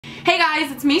Hey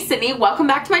guys, it's me, Sydney. Welcome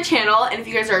back to my channel, and if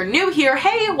you guys are new here,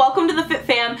 hey, welcome to the Fit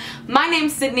Fam. My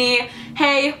name's Sydney.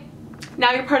 Hey,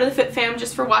 now you're part of the Fit Fam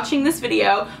just for watching this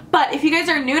video. But if you guys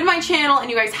are new to my channel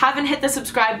and you guys haven't hit the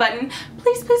subscribe button,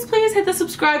 please hit the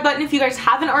subscribe button. If you guys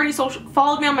haven't already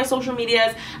followed me on my social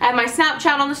medias, I have my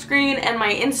Snapchat on the screen and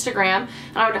my Instagram,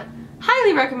 and I would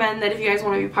highly recommend that if you guys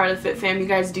want to be part of the Fit Fam, you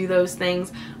guys do those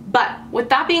things. But with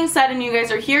that being said, and you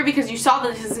guys are here because you saw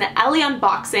that this is an Ellie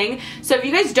unboxing. So if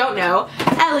you guys don't know,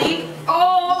 Ellie,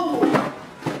 oh,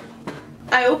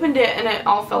 I opened it and it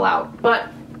all fell out, but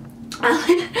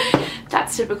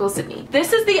that's typical Sydney.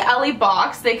 This is the Ellie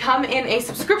box. They come in a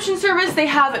subscription service. They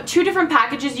have 2 different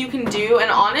packages you can do, and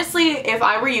honestly, if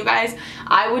I were you guys,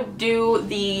 I would do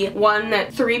the one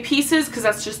that 3 pieces because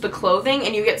that's just the clothing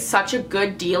and you get such a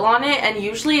good deal on it, and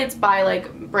usually it's by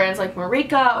like brands like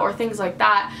Marika or things like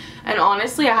that. And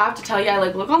honestly, I have to tell you, I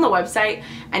look on the website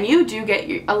and you do get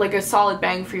a solid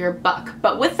bang for your buck.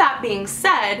 But with that being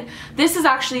said, this is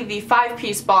actually the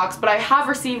 5-piece box, but I have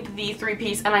received the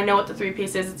 3-piece, and I know what the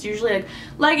 3-piece is. It's usually like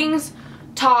leggings,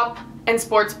 top, and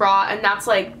sports bra, and that's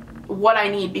like what I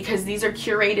need because these are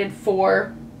curated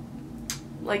for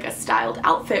like a styled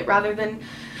outfit rather than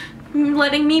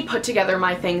letting me put together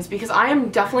my things, because I am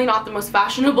definitely not the most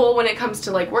fashionable when it comes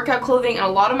to like workout clothing, and a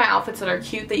lot of my outfits that are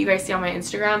cute that you guys see on my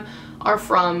Instagram are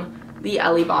from the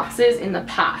Ellie boxes in the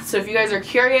past. So if you guys are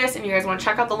curious and you guys want to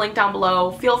check out the link down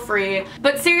below, feel free.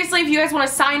 But seriously, if you guys want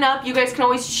to sign up, you guys can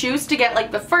always choose to get like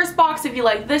the first box if you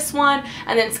like this one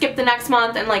and then skip the next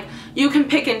month, and like you can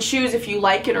pick and choose if you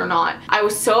like it or not. I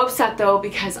was so upset though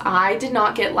because I did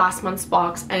not get last month's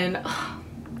box, and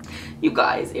you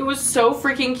guys, it was so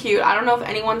freaking cute. I don't know if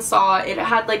anyone saw it. It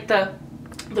had like the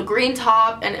green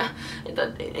top, and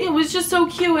it was just so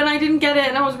cute, and I didn't get it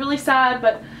and I was really sad,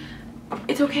 but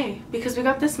it's okay because we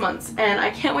got this month's and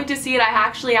I can't wait to see it. I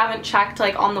actually haven't checked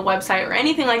like on the website or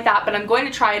anything like that, but I'm going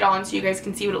to try it on so you guys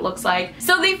can see what it looks like.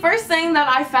 So the first thing that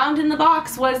I found in the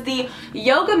box was the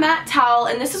yoga mat towel,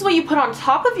 and this is what you put on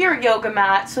top of your yoga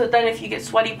mat so that if you get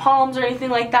sweaty palms or anything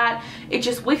like that, it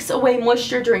just wicks away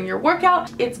moisture during your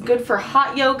workout. It's good for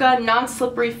hot yoga,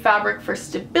 non-slippery fabric for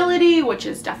stability, which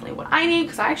is definitely what I need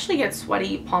because I actually get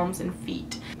sweaty palms and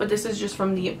feet. But this is just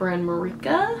from the brand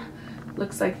Marika.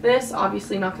 Looks like this.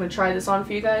 Obviously not going to try this on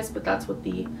for you guys, but that's what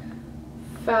the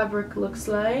fabric looks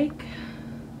like.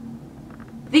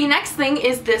 The next thing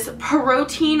is this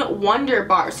protein wonder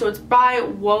bar. So it's by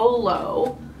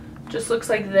Wolo. Just looks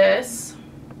like this.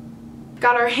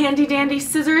 Got our handy dandy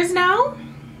scissors now.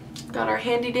 Got our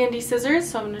handy dandy scissors,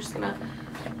 so I'm just gonna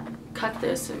cut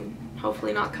this and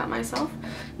hopefully not cut myself.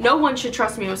 No one should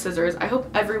trust me with scissors. I hope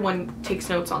everyone takes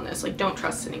notes on this. Like, don't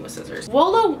trust Sydney with scissors.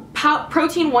 Wolo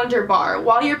Protein Wonder Bar.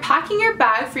 While you're packing your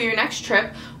bag for your next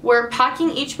trip, we're packing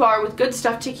each bar with good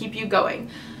stuff to keep you going.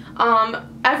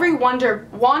 Every Wonder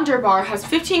Bar has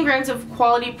 15 grams of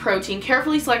quality protein,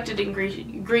 carefully selected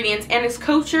ingredients, and is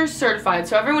kosher certified.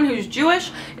 So everyone who's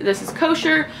Jewish, this is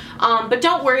kosher. But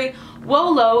don't worry,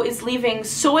 Wolo is leaving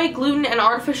soy, gluten, and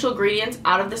artificial ingredients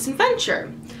out of this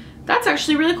adventure. That's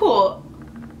actually really cool.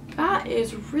 That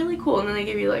is really cool. And then they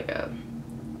give you like a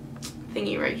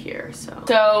thingy right here.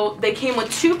 So they came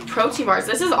with 2 protein bars.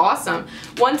 This is awesome.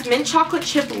 One's mint chocolate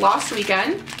chip Lost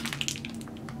Weekend.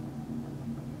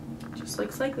 Just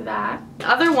looks like that. The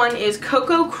other one is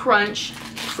Cocoa Crunch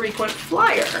Frequent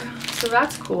Flyer. So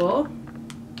that's cool.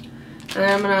 And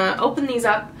then I'm gonna open these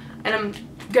up and I'm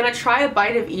gonna try a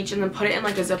bite of each and then put it in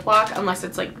like a Ziploc, unless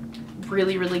it's like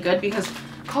really good, because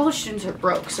college students are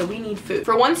broke, so we need food.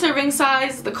 For 1 serving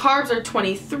size, the carbs are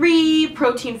 23,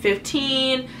 protein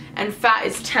 15, and fat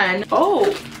is 10. Oh,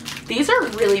 these are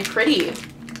really pretty.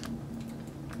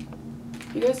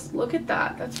 You guys, look at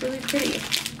that. That's really pretty.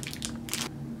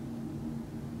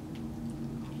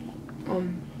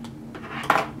 I'm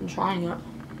trying it.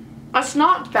 It's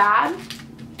not bad,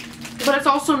 but it's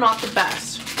also not the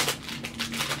best.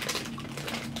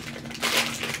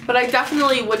 But I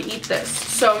definitely would eat this,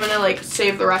 so I'm gonna like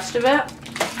save the rest of it.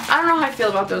 I don't know how I feel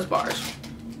about those bars.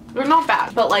 They're not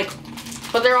bad, but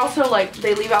they're also like,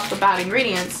 they leave out the bad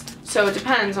ingredients, so it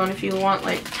depends on if you want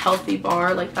like healthy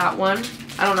bar like that one.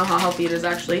 I don't know how healthy it is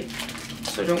actually,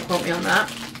 so don't quote me on that.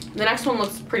 The next one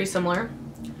looks pretty similar.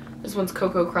 This one's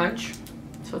Cocoa Crunch,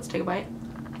 so let's take a bite.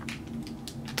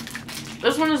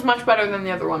 This one is much better than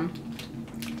the other one.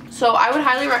 So I would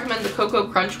highly recommend the Cocoa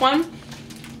Crunch one,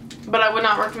 but I would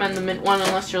not recommend the mint one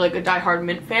unless you're like a diehard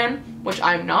mint fan, which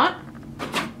I'm not.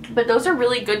 But those are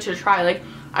really good to try. Like,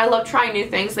 I love trying new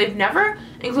things. They've never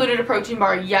included a protein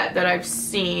bar yet that I've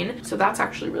seen, so that's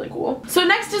actually really cool. So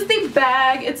next is the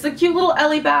bag. It's the cute little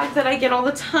Ellie bag that I get all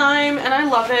the time, and I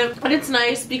love it. And it's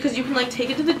nice because you can like take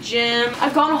it to the gym.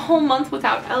 I've gone a whole month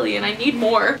without Ellie and I need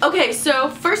more. Okay, so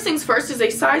first things first is a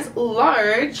size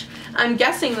large. I'm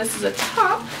guessing this is a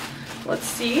top. Let's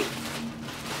see.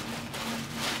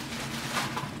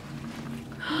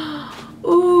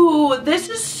 Ooh, this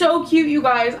is so cute, you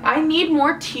guys. I need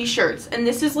more t-shirts, and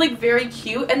this is like very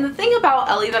cute. And the thing about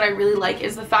Ellie that I really like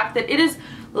is the fact that it is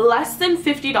less than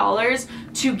 $50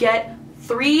 to get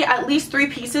at least three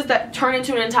pieces that turn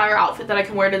into an entire outfit that I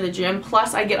can wear to the gym.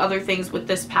 Plus I get other things with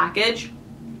this package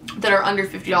that are under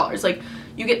 $50. Like,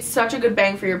 you get such a good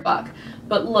bang for your buck.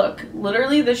 But look,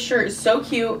 literally this shirt is so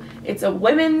cute. It's a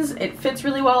women's, it fits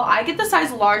really well. I get the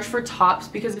size large for tops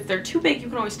because if they're too big you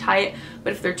can always tie it,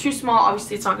 but if they're too small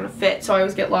obviously it's not gonna fit, so I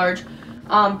always get large.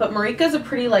 But Marika's a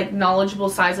pretty like knowledgeable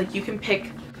size. Like, you can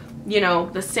pick, you know,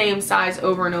 the same size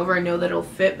over and over and know that it'll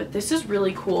fit. But this is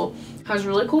really cool. It has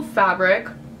really cool fabric.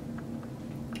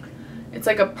 It's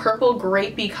like a purple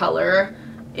grapey color.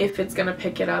 If it's gonna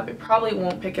pick it up, it probably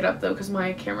won't pick it up though because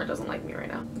my camera doesn't like me right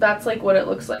now. That's like what it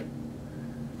looks like.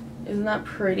 Isn't that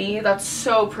pretty? That's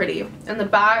so pretty. And the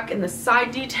back and the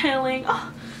side detailing.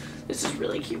 Oh, this is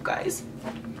really cute, guys.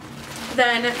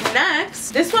 Then next,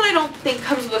 this one I don't think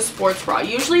comes with a sports bra.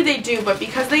 Usually they do, but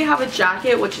because they have a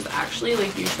jacket, which is actually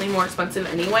like usually more expensive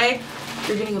anyway,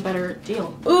 you're getting a better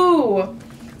deal. Ooh.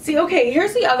 See, okay,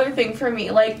 here's the other thing for me.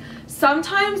 Like,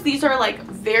 sometimes these are like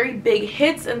very big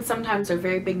hits and sometimes they're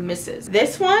very big misses.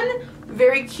 This one,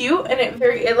 very cute, and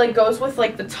it like goes with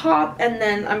like the top, and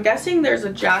then I'm guessing there's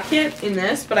a jacket in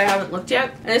this, but I haven't looked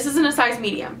yet. And this is in a size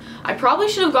medium. I probably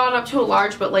should have gone up to a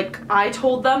large, but like I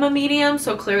told them a medium,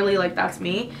 so clearly like that's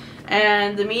me.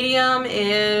 And the medium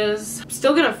is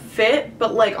still gonna fit,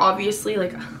 but like obviously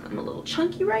like I'm a little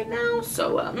chunky right now,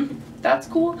 so that's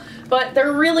cool. But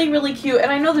they're really, really cute, and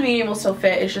I know the medium will still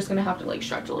fit. It's just gonna have to like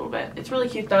stretch a little bit. It's really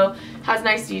cute though. Has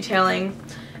nice detailing,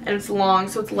 and it's long,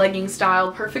 so it's legging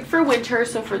style, perfect for winter.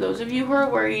 So for those of you who are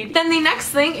worried. Then the next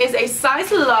thing is a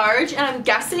size large, and I'm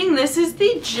guessing this is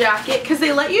the jacket because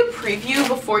they let you preview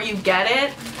before you get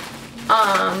it.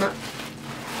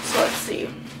 So let's see.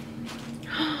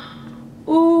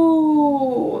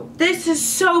 Ooh, this is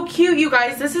so cute, you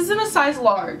guys. This is in a size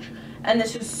large, and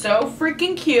this is so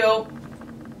freaking cute.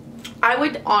 I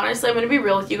would honestly, I'm gonna be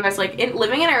real with you guys, like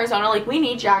living in Arizona, like we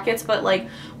need jackets, but like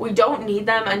we don't need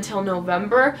them until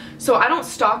November, so I don't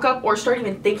stock up or start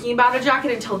even thinking about a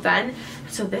jacket until then.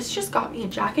 So this just got me a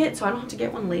jacket, so I don't have to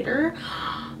get one later.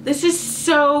 This is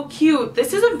so cute.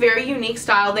 This is a very unique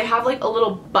style. They have like a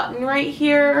little button right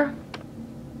here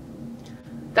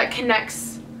that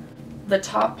connects the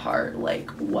top part. Like,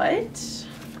 what?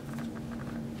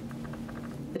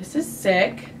 This is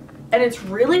sick. And it's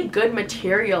really good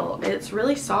material. It's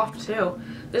really soft too.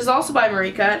 This is also by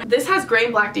Marika. This has gray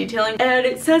and black detailing, and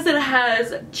it says it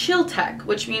has chill tech,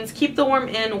 which means keep the warm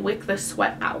in, wick the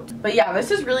sweat out. But yeah, this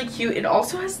is really cute. It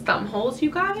also has thumb holes, you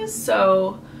guys,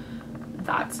 so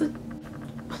that's a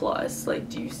plus. Like,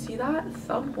 do you see that?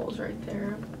 Thumb holes right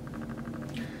there.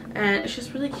 And it's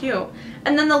just really cute.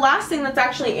 And then the last thing that's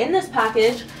actually in this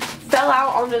package fell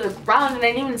out onto the ground, and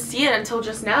I didn't even see it until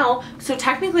just now. So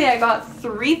technically I got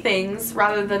 3 things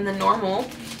rather than the normal.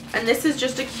 And this is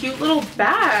just a cute little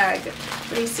bag.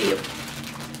 Let me see. It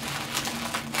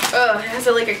has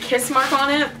like a kiss mark on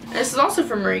it. And this is also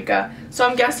from Marika. So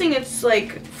I'm guessing it's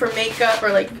like for makeup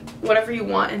or like whatever you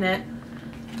want in it.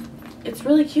 It's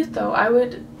really cute though. I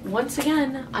would, once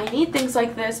again, I need things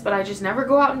like this, but I just never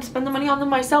go out and spend the money on them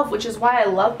myself, which is why I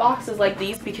love boxes like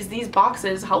these, because these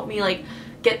boxes help me like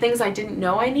get things I didn't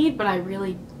know I need, but I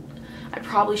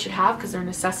probably should have, because they're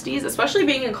necessities. Especially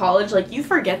being in college, like you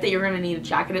forget that you're gonna need a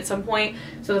jacket at some point.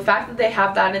 So the fact that they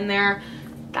have that in there,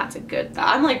 that's a good,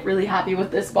 I'm like really happy with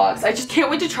this box. I just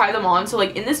can't wait to try them on. So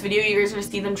like in this video you guys are gonna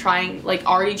see them trying, like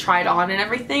already tried on and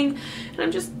everything,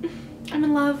 and I'm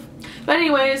in love. But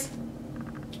anyways,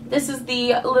 this is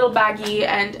the little baggie,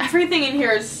 and everything in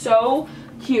here is so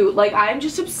cute. Like, I'm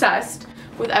just obsessed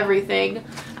with everything.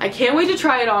 I can't wait to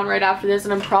try it on right after this,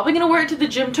 and I'm probably gonna wear it to the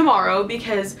gym tomorrow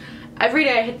because every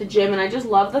day I hit the gym, and I just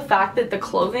love the fact that the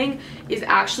clothing is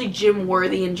actually gym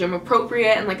worthy and gym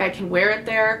appropriate, and like I can wear it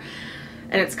there,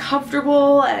 and it's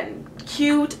comfortable and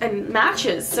cute and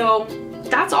matches. So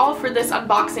that's all for this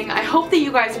unboxing. I hope that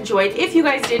you guys enjoyed. If you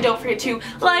guys did, don't forget to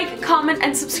like, comment,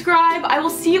 and subscribe. I will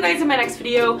see you guys in my next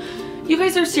video. You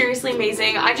guys are seriously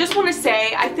amazing. I just want to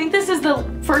say, I think this is the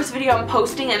first video I'm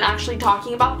posting and actually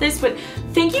talking about this, but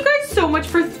thank you guys so much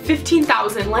for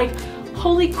 15,000. Like,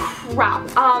 holy crap.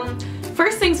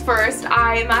 first things first,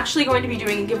 I'm actually going to be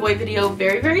doing a giveaway video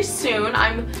very soon.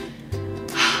 I'm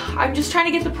just trying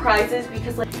to get the prizes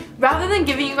because, like, rather than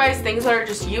giving you guys things that are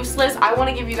just useless, I want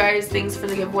to give you guys things for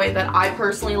the giveaway that I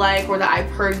personally like or that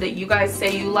I've heard that you guys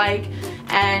say you like.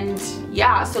 And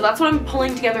yeah, so that's what I'm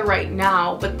pulling together right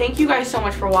now. But thank you guys so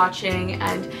much for watching,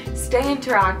 and stay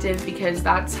interactive because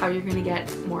that's how you're going to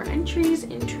get more entries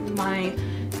into my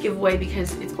giveaway,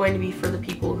 because it's going to be for the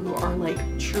people who are like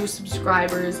true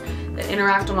subscribers that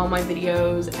interact on all my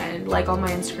videos and like all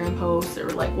my Instagram posts or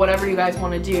like whatever you guys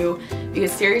want to do,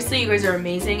 because seriously, you guys are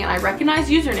amazing and I recognize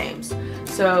usernames,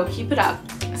 so keep it up.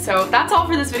 So that's all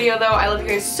for this video though. I love you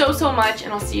guys so much,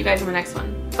 and I'll see you guys in the next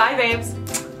one. Bye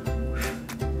babes!